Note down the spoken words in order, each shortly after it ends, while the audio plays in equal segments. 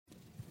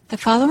The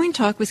following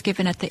talk was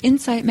given at the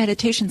Insight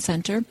Meditation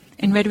Center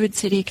in Redwood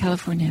City,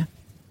 California.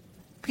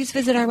 Please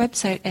visit our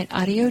website at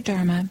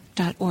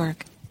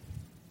audiodharma.org.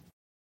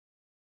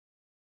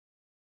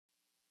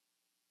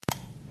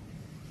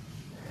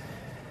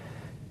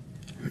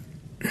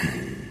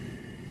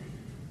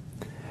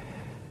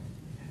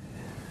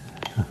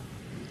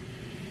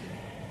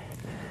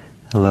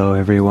 Hello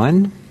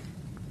everyone,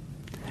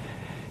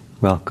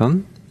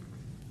 welcome,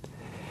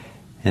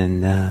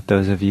 and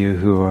those of you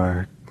who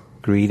are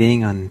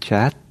greeting on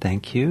chat,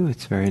 thank you,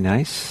 it's very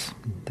nice.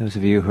 Those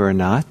of you who are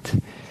not,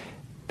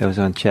 those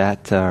on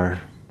chat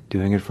are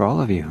doing it for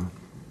all of you,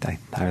 I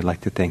would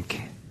like to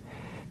think.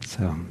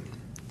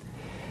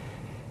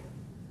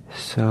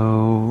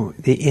 So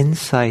the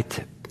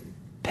Insight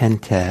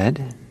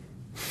Pentad,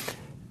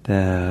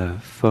 the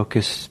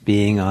focus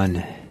being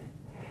on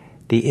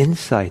the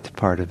insight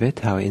part of it,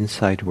 how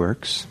insight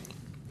works.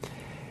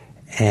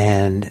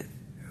 And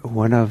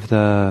one of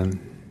the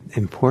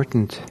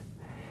important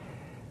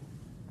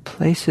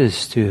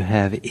places to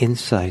have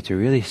insight, to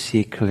really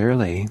see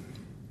clearly,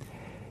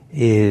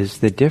 is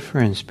the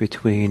difference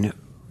between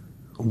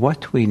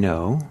what we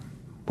know,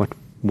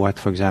 what,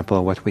 for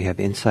example, what we have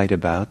insight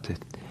about,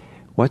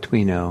 what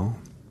we know,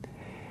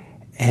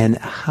 and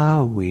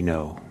how we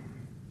know.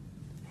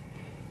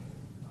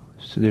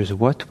 So there's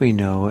what we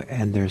know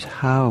and there's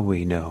how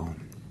we know.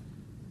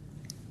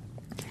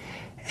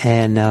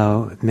 And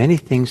many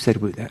things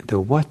the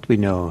what we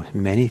know,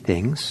 many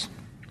things.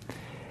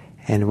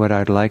 And what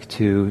I'd like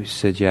to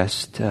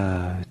suggest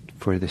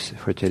for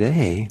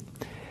today,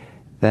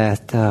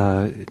 that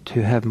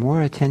to have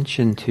more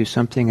attention to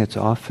something that's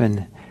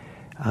often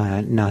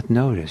not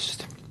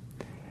noticed.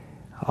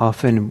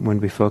 Often when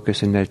we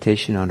focus in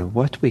meditation on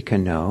what we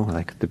can know,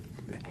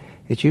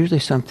 it's usually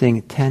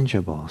something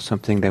tangible,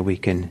 something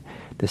that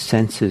the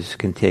senses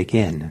can take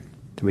in.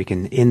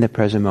 In the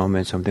present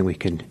moment, something we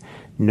can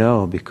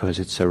know because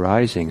it's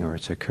arising or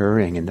it's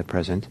occurring in the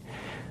present.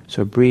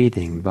 So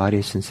breathing,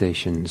 body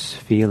sensations,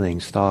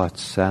 feelings,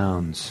 thoughts,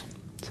 sounds,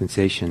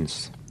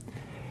 sensations.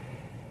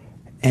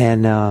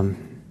 And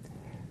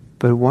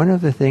but one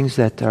of the things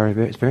that are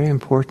very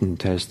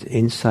important as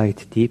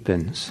insight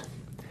deepens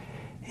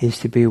is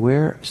to be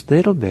aware a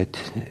little bit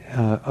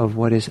of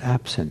what is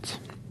absent.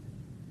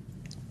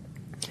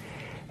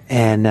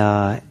 And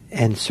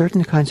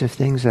certain kinds of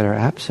things that are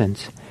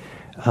absent,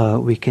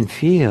 we can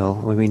feel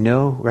when we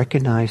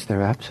recognize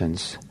their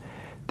absence.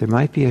 There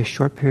might be a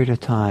short period of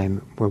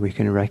time where we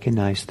can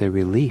recognize the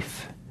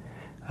relief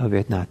of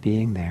it not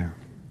being there.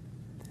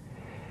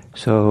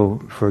 So,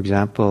 for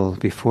example,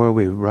 before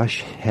we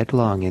rush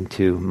headlong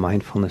into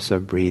mindfulness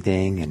of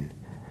breathing and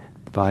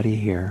the body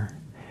here,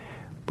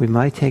 we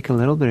might take a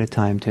little bit of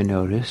time to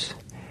notice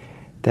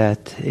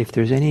that if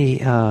there's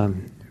any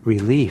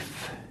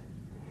relief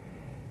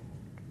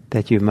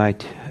that you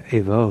might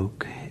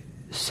evoke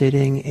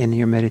sitting in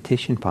your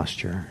meditation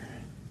posture.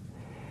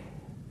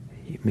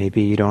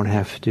 Maybe you don't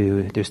have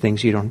to, there's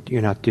things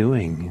you're not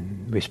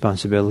doing,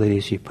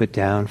 responsibilities you put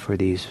down for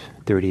these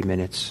 30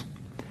 minutes,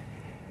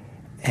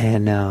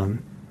 and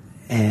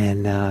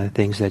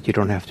things that you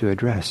don't have to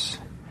address,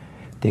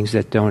 things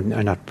that are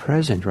not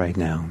present right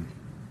now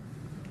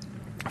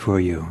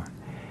for you.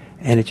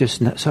 And it's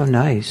just so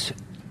nice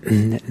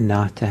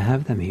not to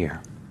have them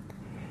here.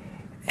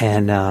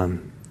 And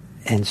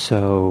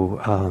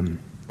so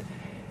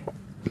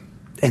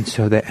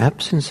the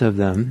absence of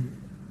them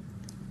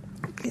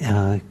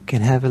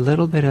can have a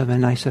little bit of a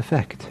nice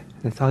effect.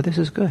 That, this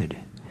is good.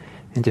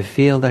 And to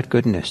feel that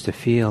goodness, to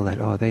feel that,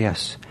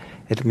 yes,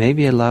 it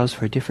maybe allows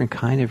for a different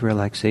kind of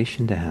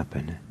relaxation to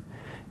happen,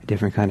 a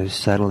different kind of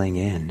settling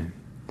in.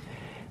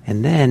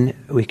 And then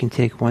we can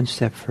take one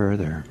step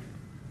further.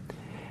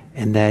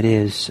 And that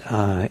is,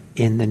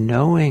 in the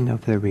knowing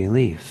of the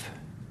relief,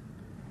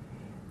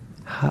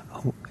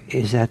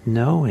 is that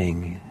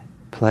knowing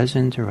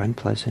pleasant or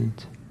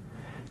unpleasant?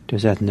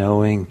 Does that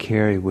knowing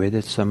carry with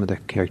it some of the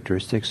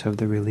characteristics of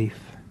the relief?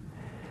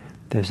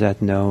 Does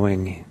that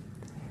knowing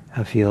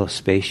feel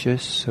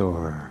spacious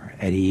or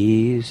at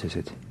ease?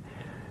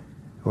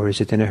 Or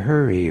is it in a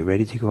hurry,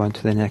 ready to go on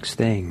to the next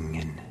thing?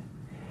 And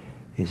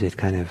is it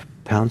kind of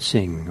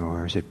pouncing,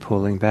 or is it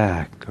pulling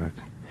back, or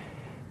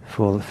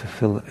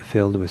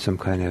filled with some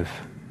kind of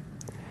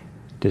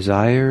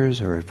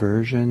desires or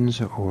aversions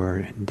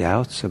or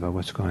doubts about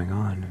what's going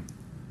on?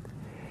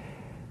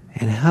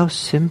 And how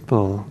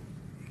simple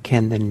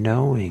can the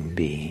knowing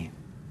be?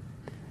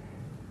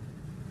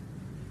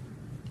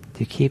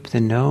 To keep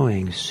the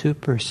knowing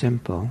super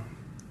simple.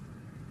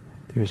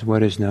 There's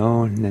what is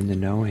known and then the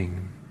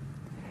knowing.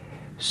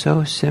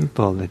 So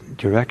simple, the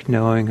direct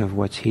knowing of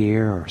what's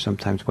here or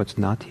sometimes what's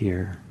not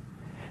here.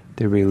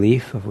 The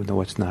relief of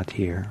what's not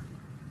here.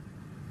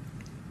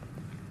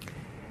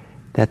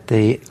 That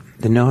the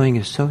knowing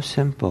is so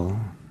simple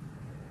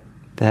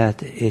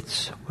that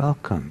it's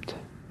welcomed.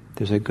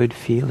 There's a good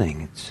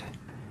feeling. It's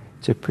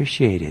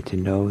appreciated to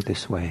know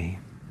this way.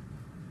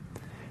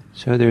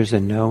 So there's a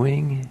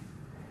knowing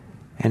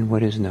and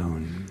what is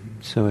known.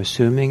 So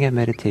assuming a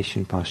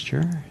meditation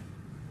posture,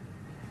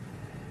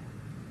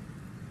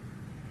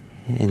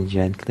 And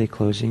gently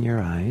closing your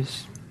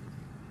eyes.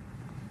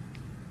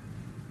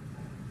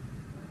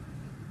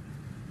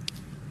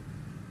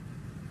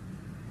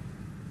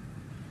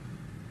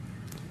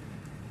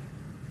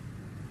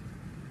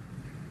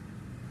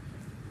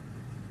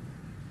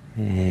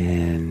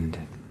 And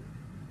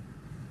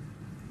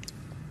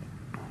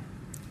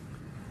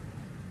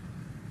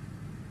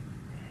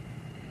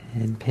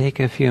take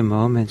a few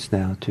moments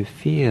now to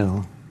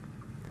feel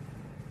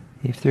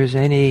if there's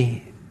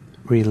any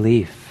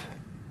relief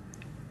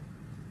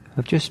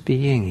of just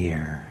being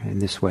here in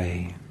this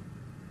way.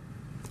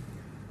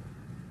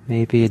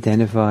 Maybe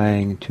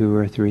identifying 2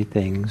 or 3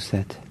 things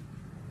that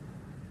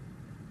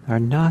are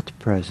not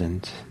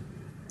present,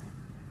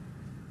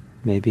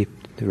 maybe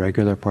the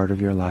regular part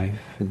of your life,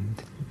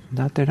 and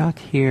they're not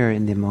here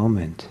in the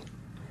moment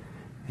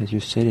as you're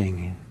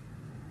sitting.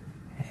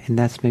 And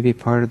that's maybe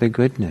part of the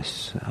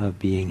goodness of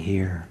being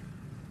here.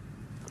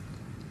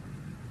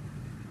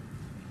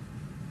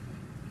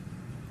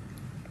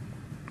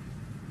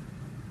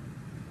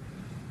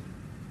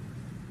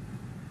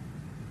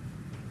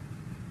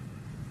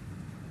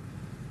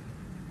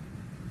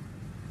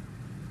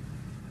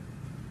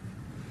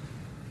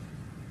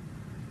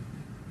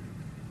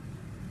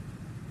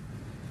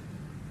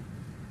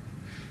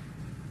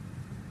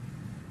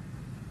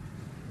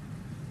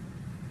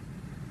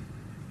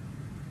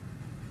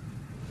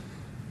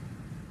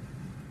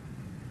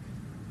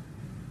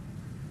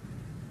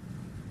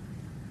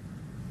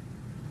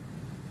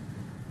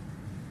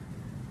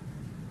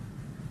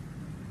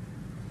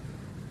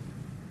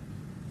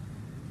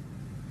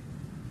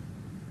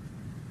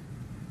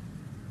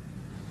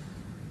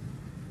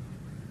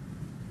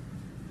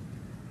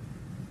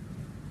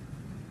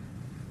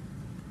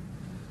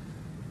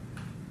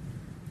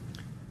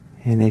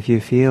 And if you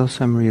feel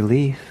some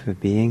relief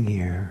of being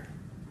here,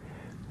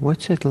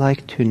 what's it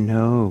like to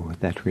know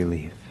that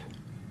relief?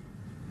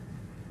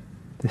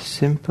 The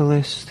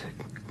simplest,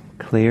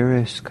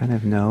 clearest kind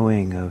of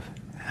knowing of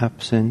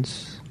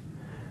absence,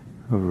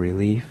 of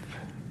relief,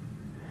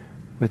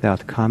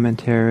 without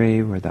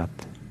commentary, without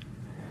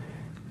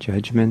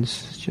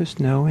judgments, just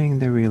knowing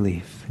the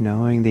relief,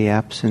 knowing the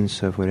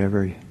absence of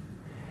whatever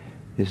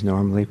is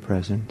normally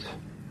present.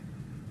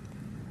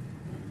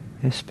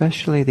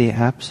 Especially the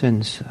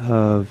absence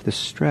of the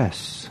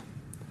stress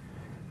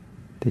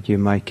that you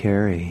might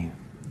carry,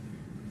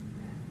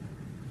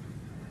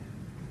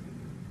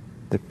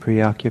 the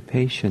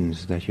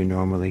preoccupations that you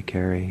normally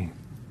carry.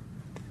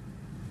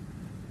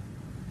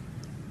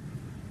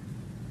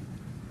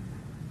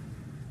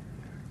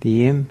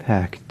 The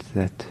impact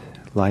that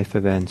life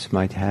events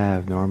might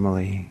have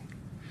normally.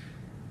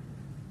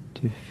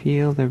 To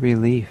feel the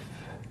relief,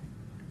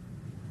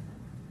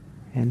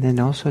 and then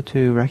also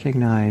to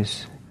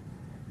recognize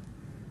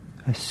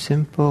a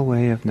simple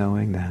way of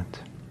knowing that.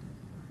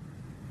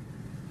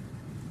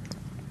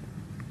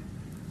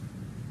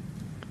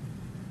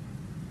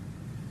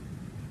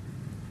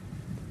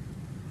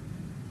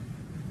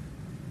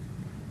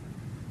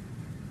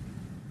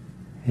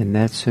 And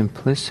that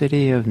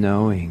simplicity of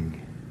knowing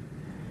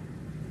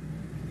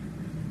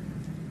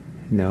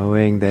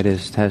that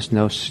has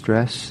no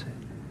stress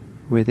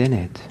within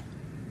it,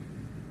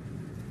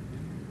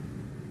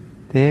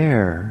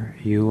 there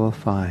you will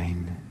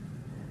find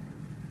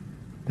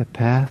the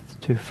path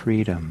to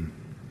freedom.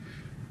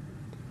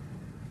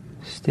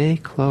 Stay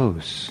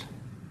close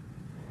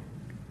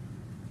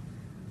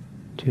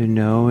to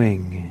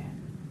knowing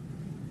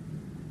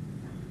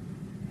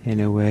in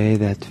a way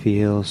that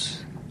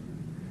feels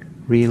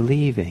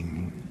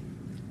relieving,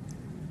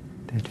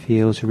 that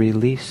feels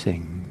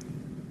releasing.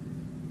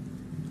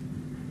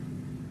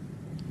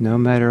 No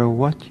matter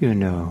what you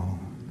know,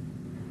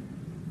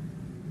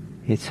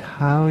 it's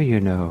how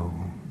you know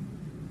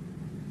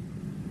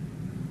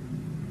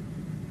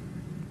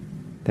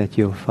that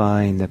you'll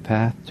find the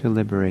path to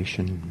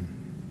liberation.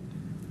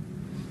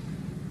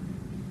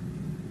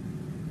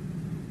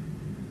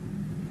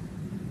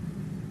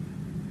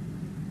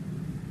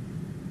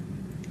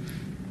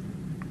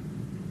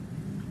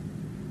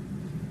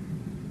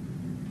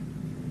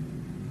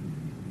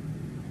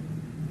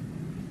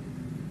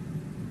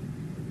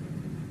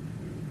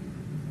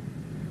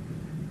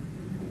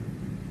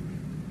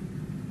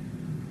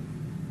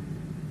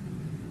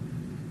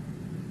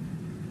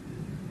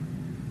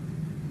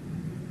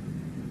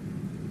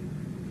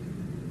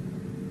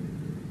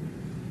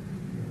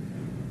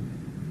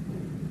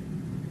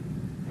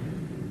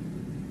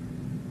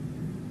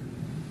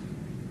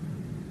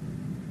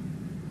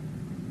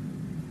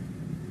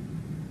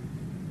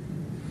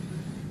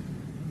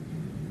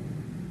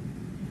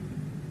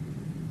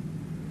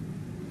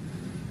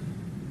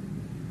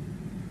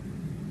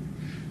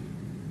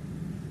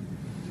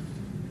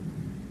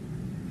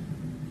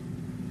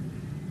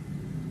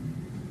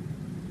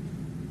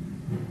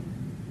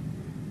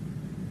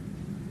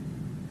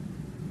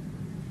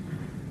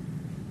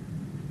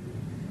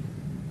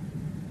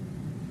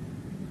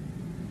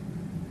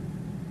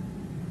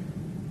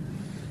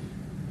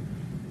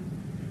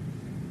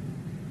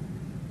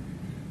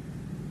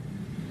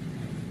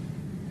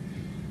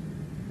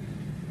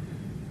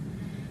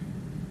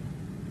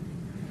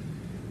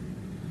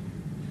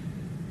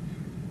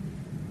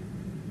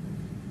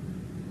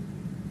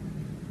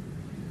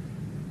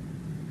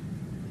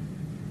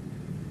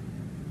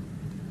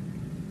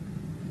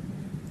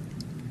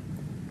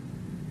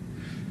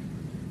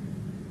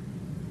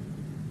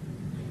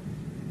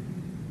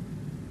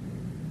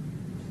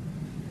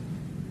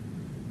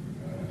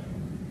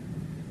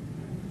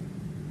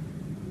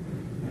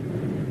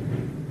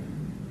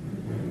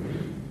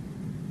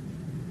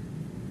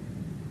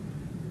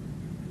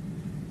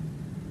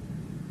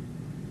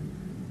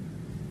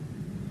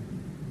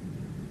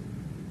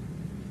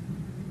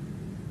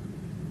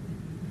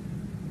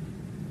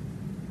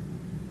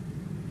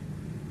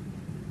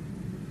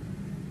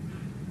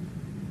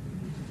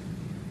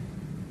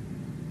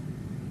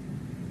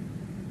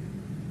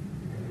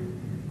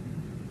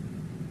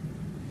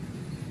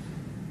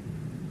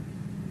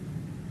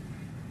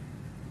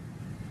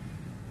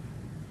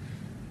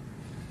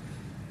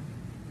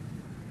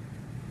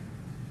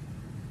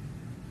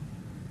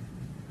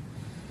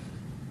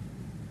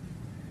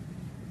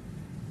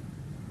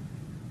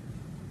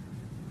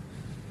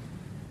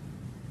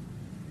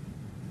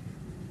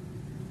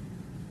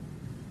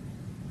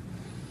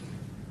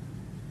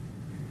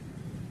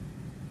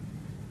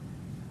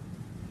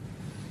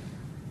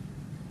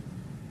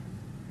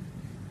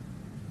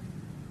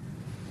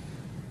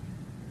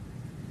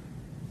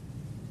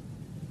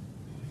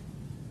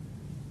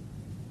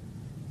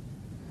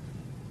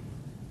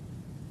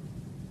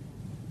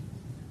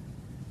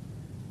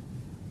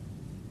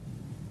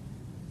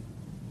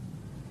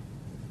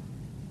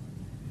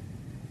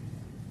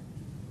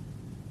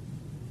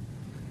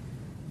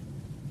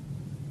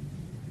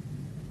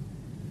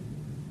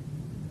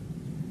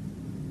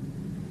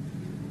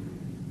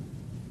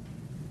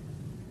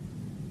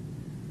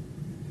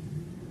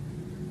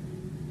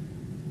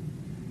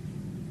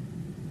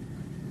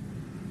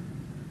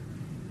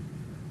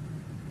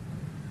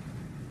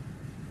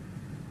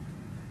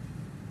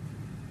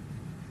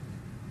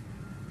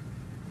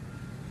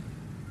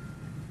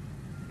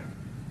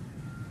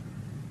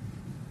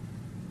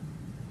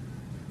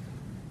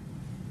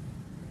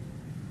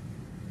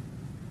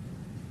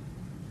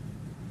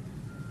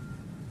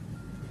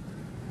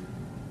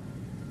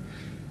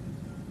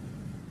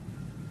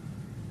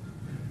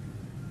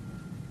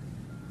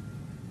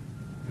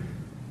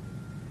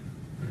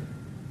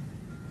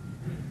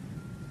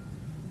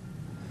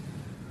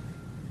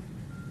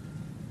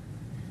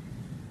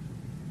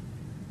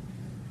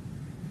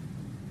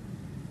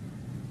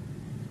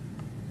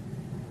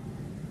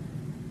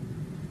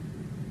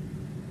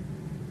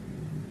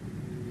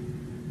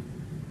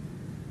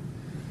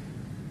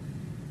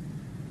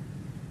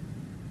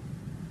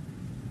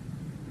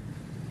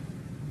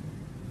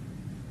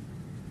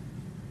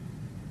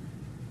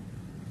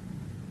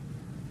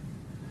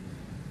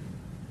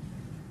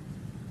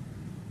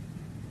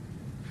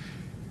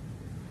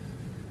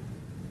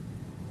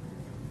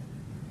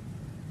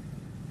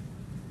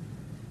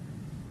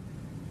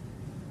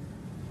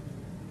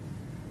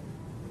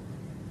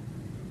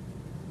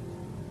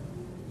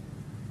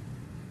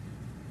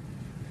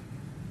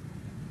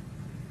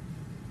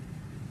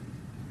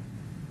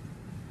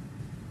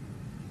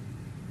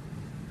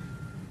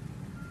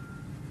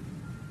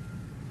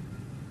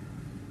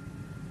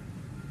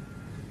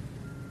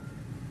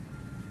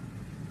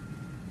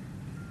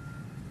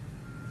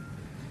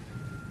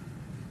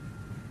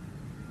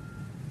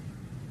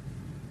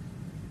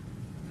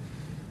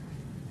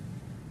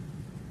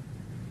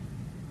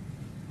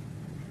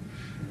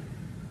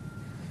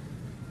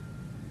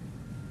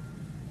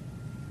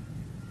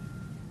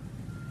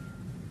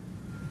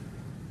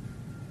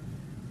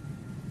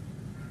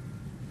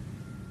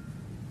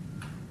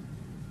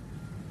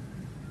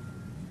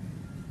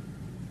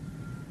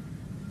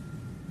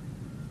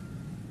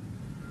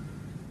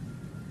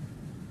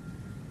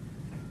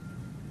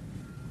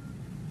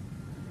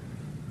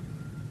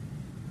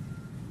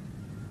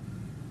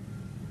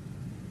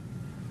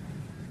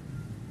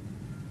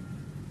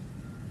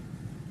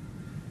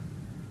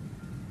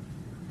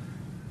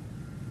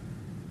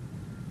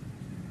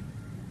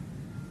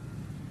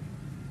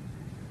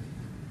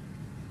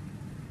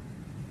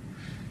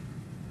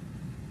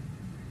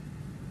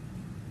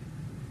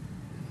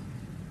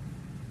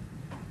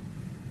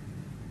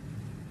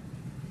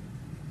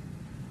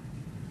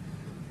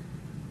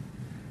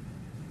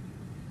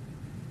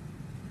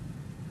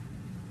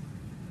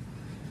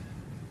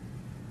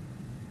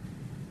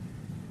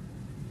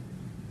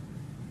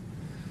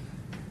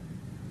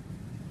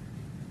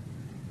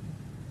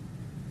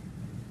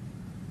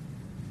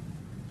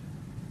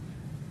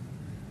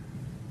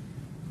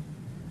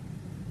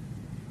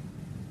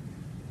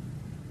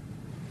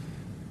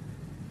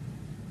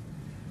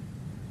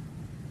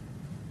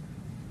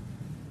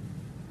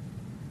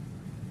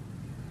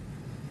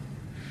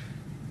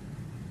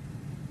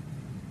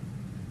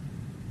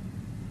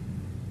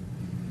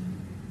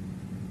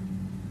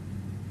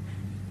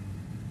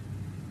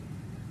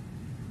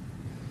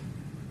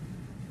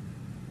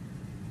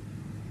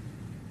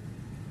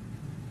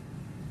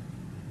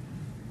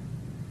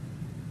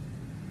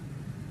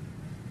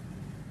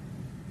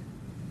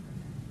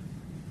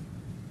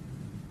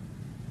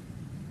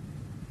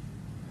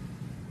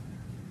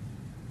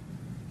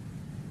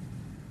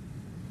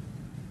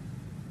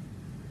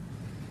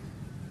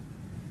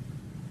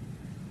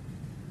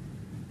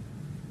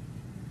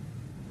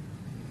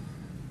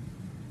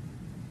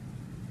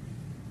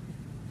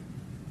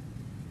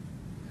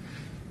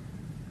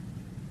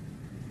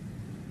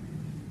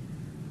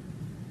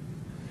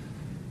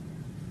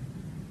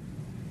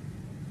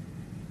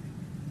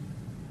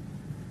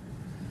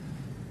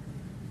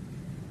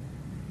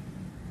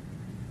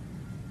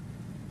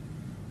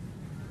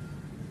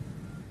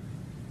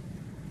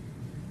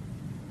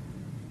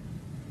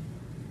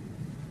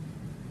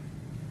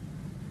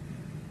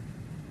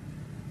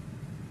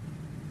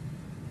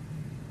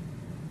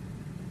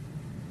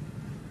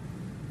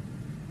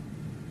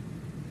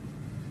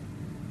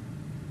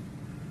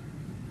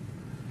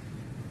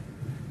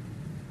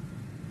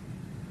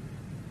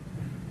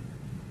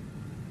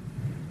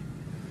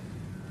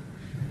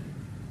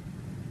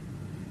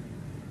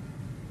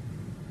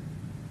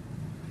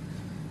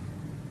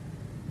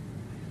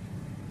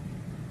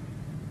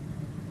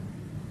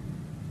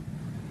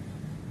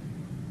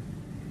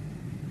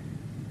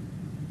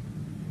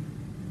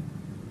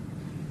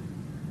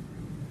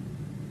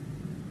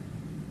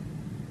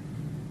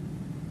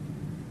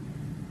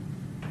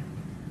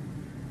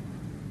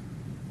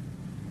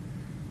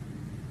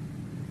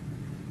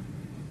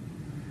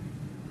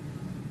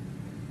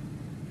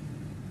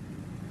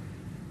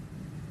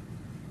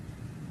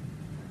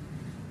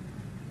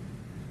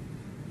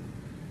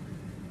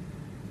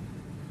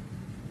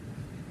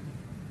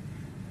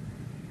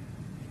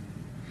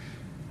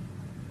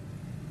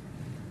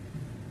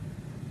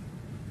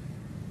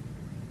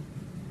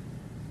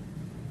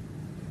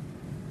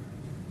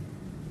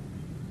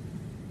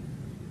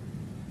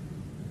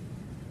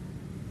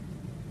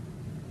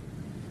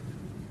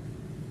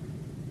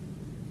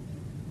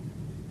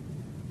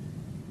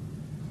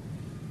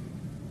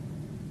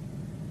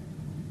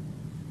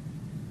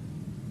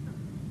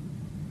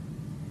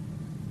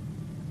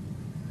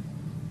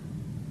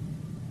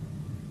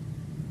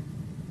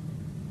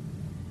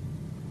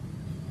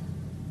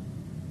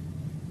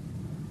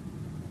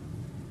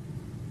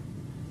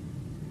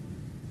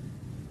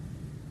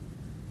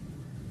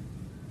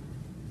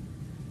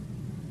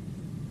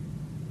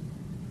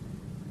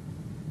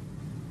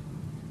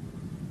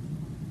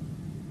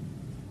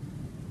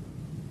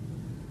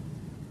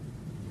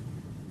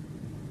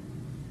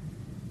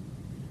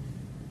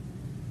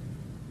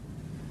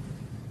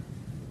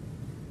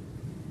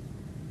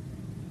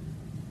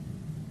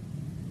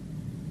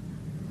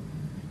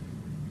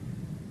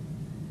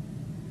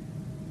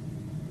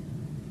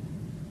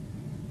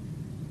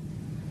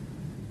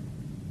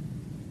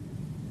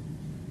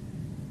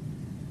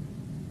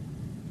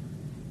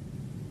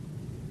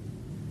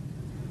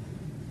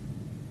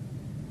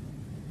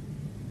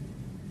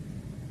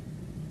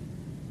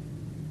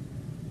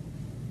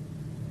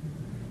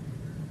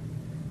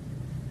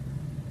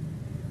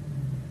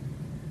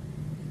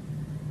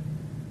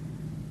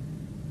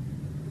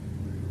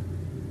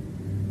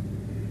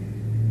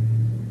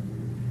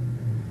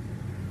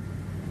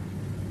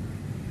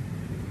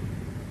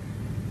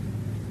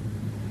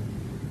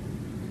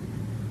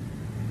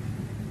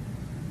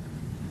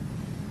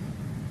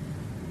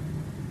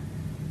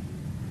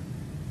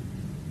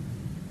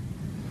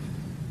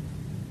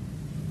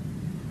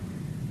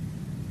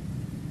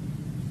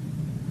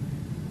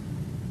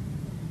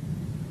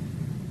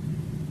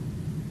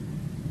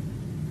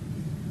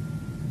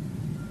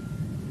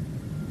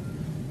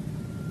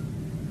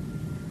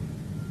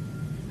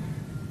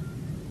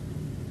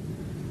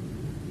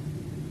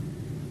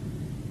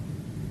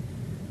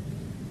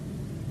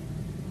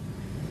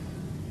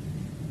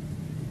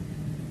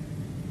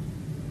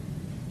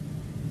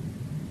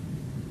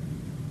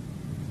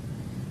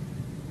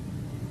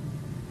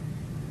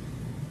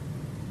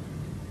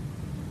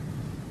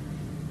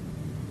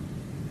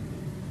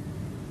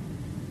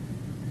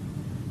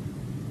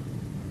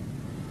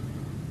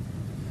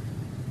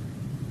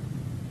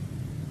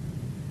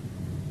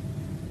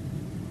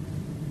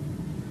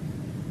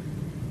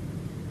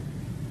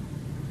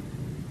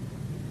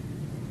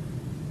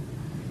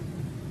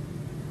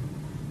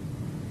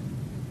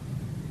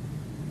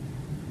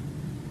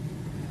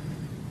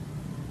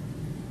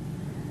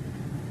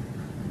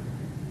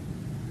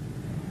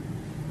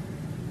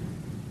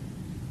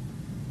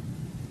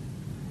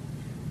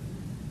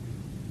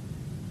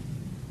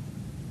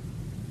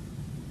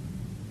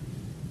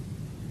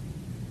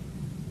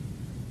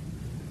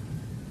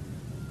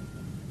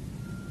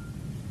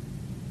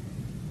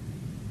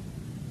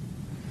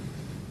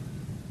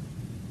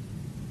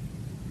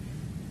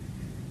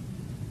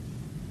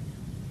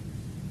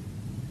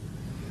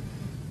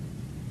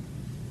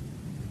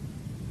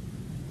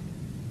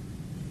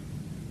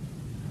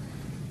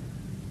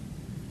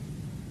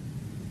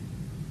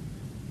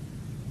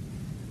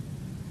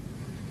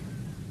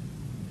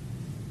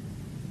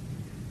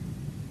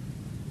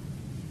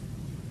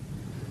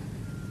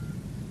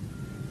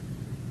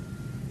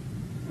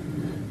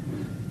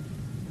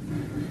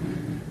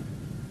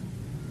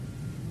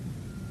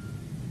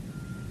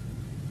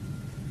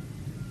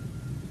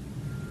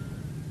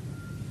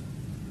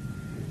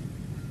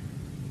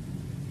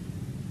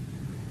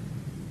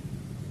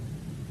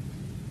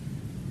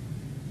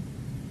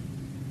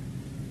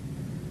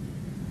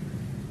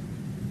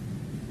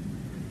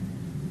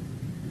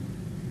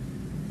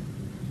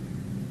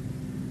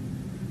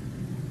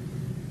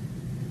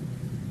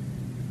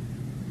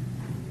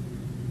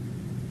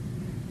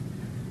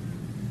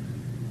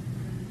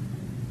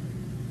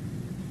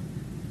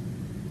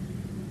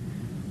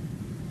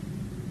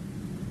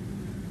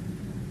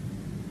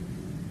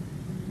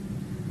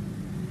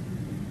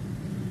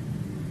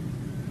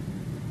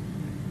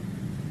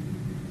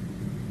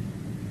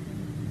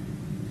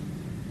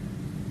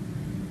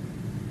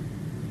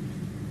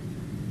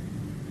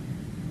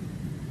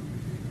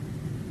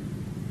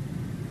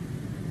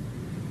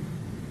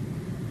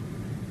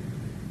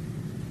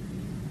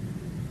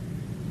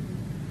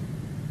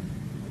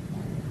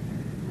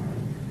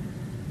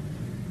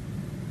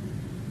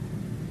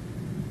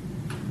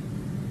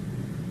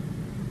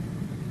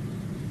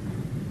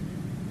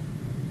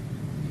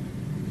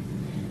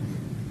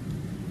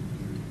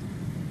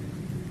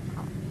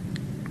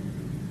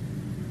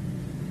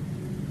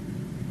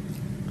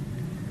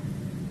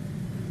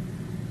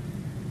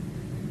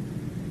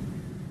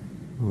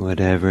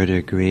 whatever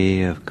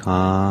degree of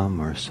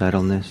calm or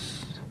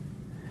subtleness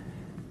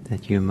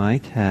that you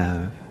might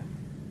have.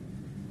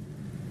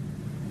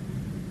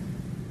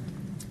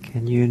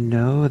 Can you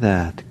know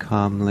that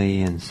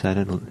calmly and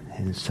settled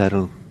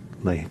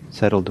way?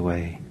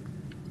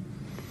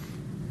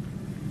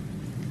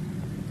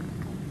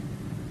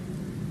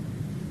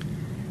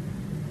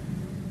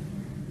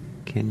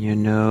 Can you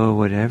know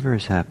whatever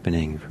is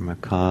happening from a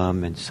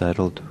calm and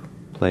settled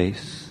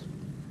place?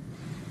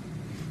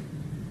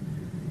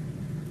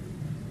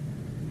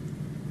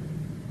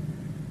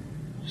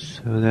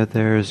 So that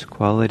there's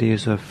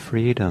qualities of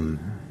freedom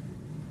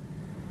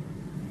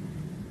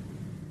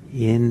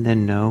in the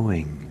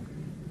knowing.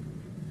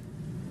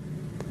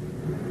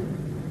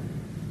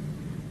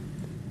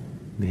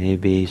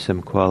 Maybe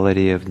some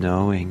quality of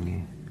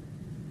knowing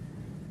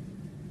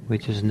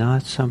which is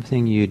not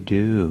something you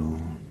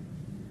do,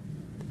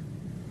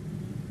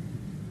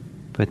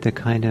 but the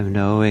kind of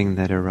knowing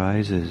that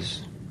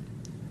arises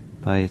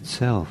by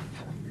itself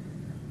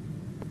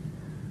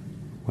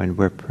when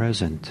we're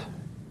present.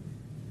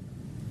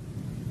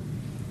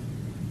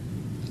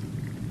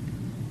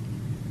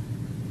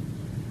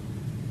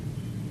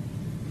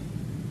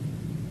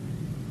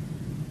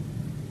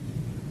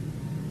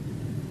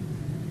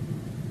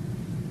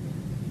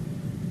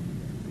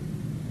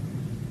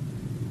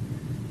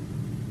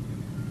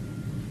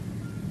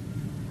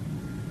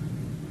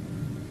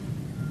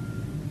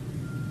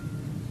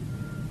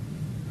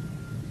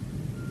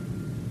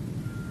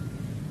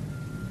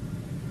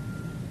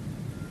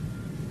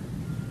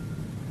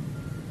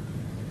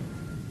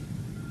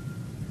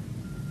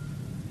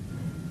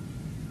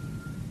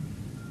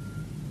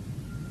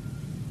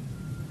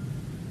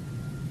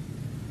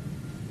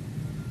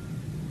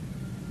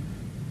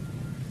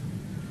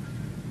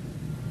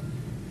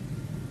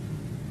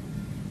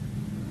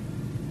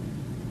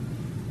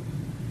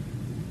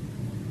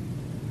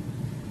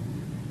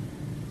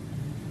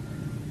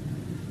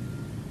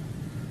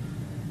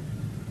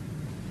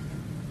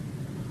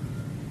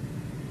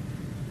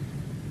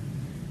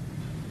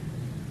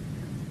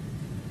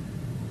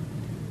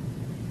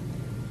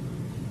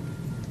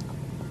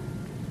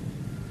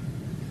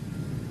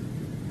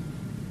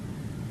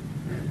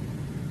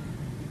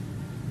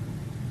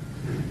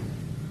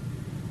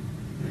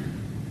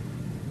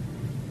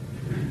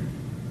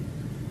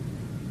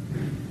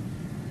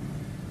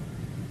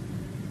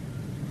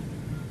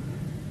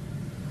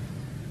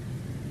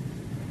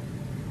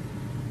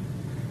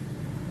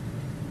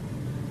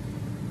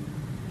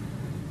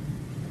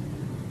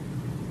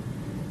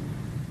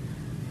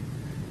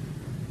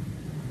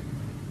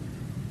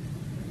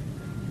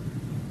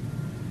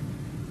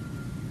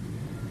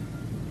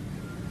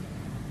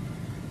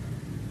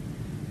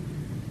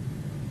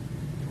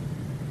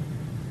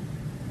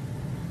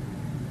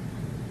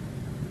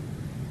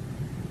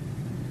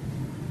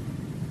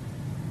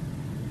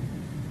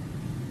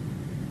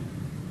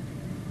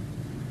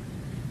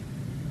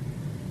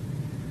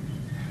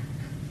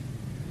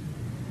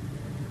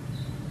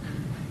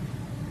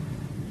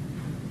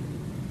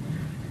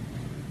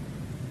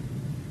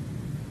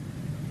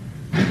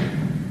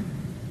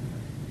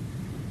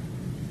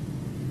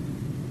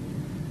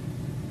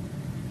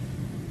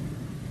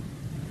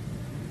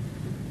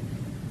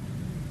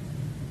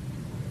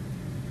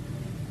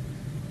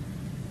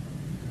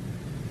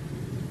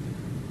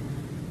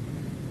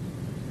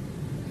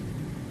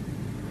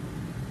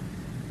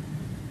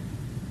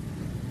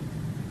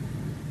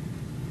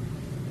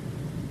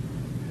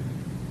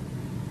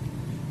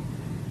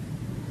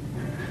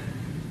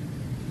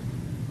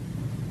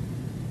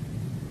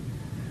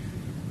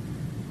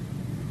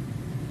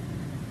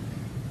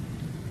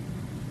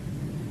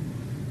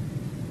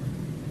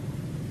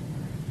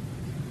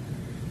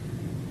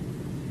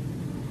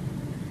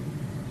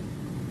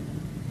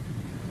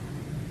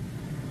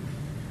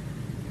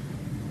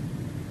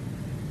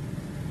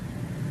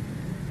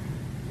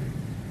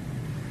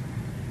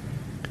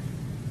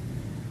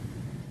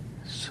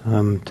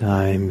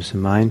 Sometimes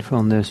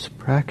mindfulness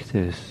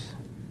practice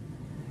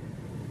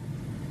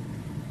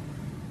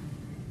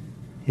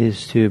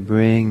is to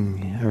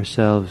bring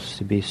ourselves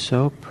to be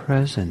so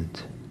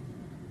present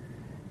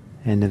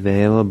and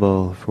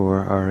available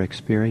for our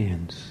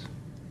experience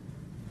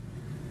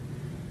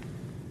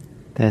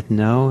that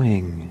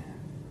knowing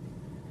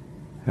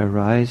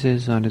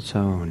arises on its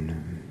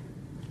own.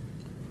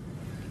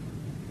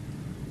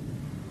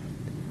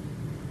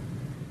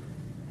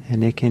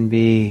 And it can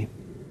be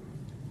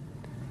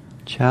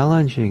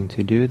challenging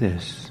to do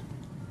this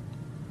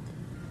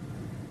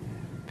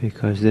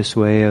because this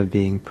way of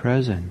being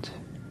present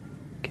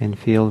can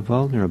feel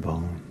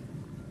vulnerable.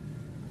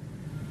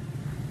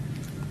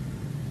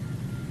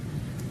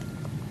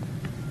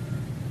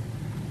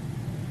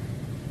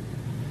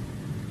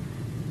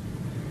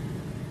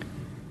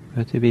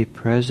 But to be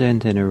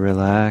present in a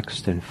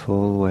relaxed and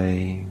full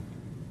way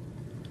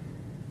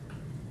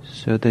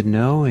so that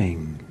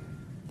knowing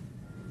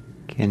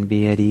can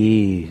be at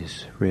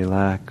ease,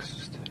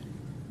 relaxed.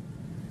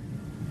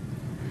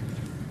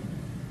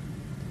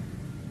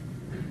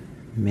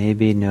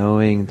 Maybe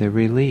knowing the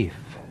relief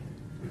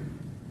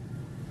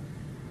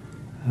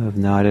of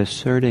not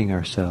asserting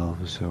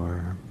ourselves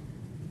or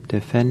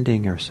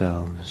defending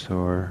ourselves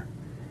or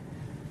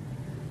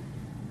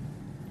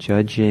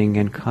judging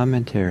and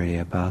commentary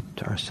about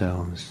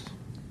ourselves.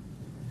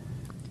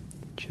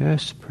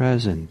 Just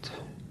present,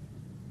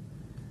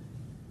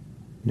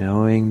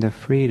 knowing the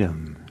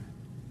freedom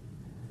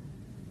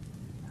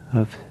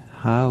of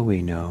how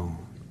we know.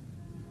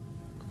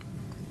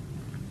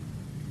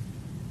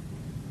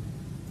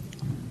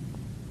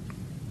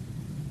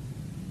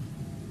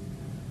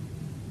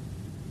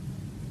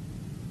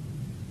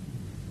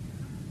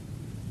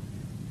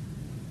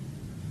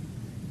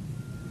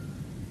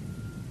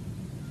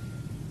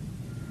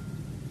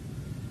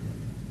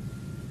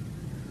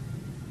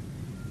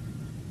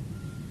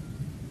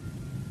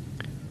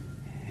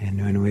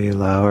 And when we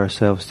allow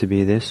ourselves to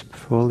be this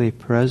fully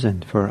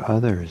present for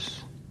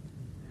others,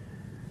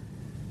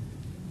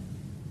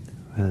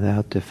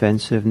 without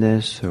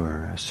defensiveness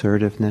or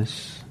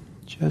assertiveness,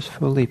 just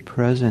fully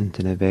present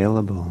and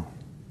available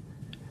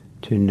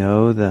to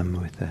know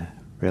them with a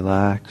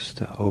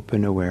relaxed,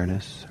 open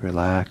awareness,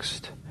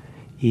 relaxed,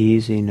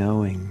 easy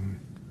knowing.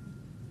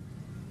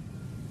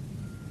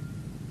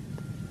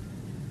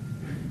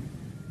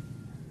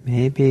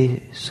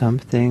 Maybe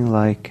something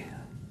like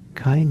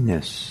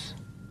kindness,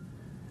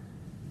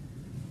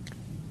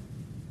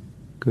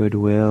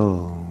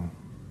 goodwill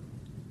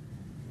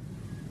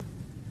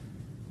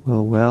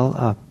will well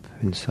up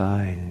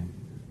inside,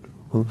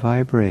 will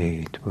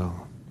vibrate,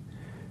 will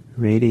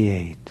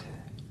radiate.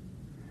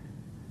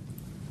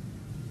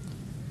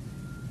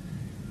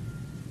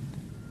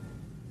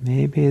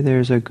 Maybe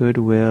there's a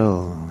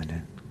goodwill and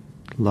a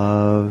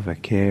love, a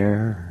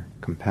care,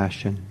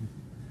 compassion.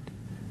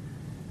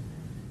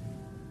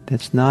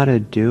 That's not a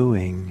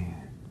doing,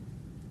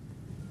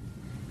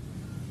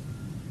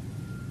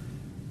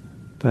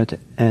 but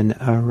an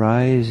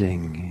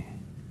arising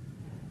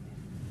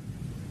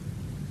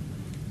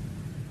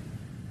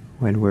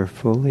when we're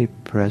fully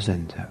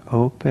present,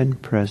 open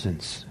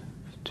presence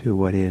to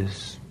what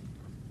is.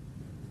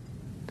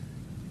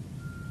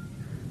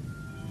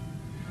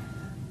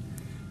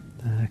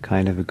 A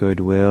kind of a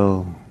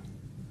goodwill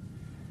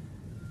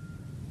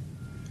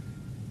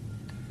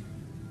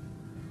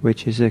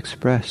which is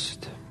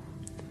expressed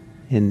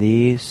in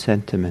these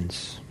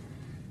sentiments.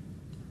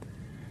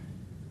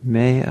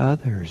 May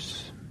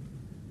others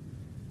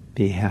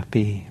be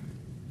happy.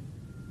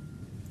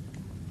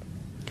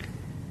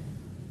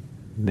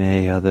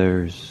 May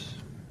others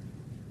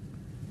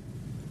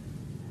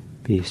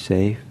be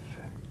safe.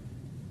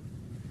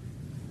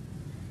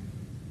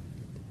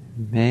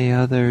 May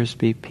others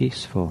be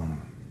peaceful.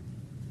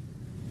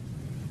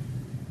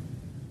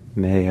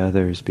 May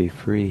others be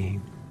free.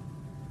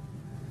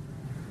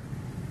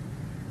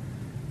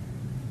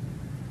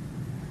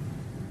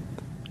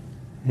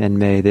 And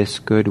may this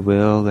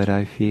goodwill that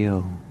I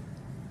feel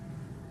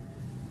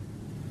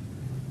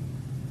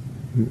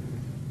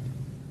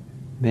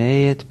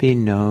may it be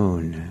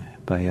known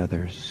by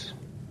others.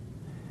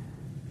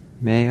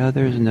 May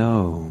others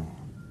know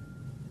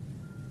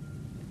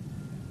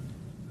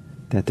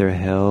that they're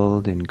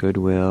held in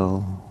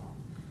goodwill,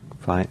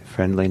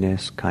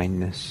 friendliness,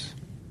 kindness.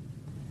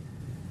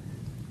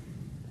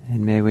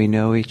 And may we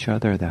know each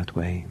other that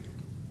way.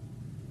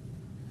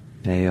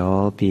 May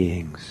all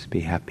beings be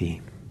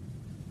happy.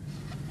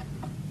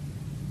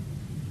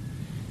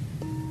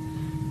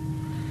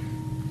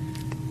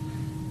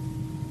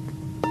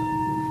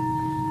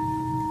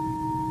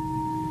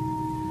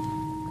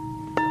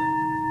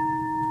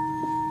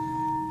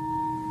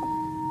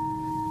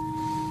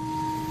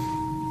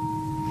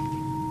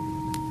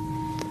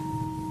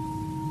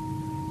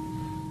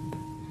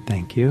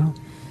 Thank you.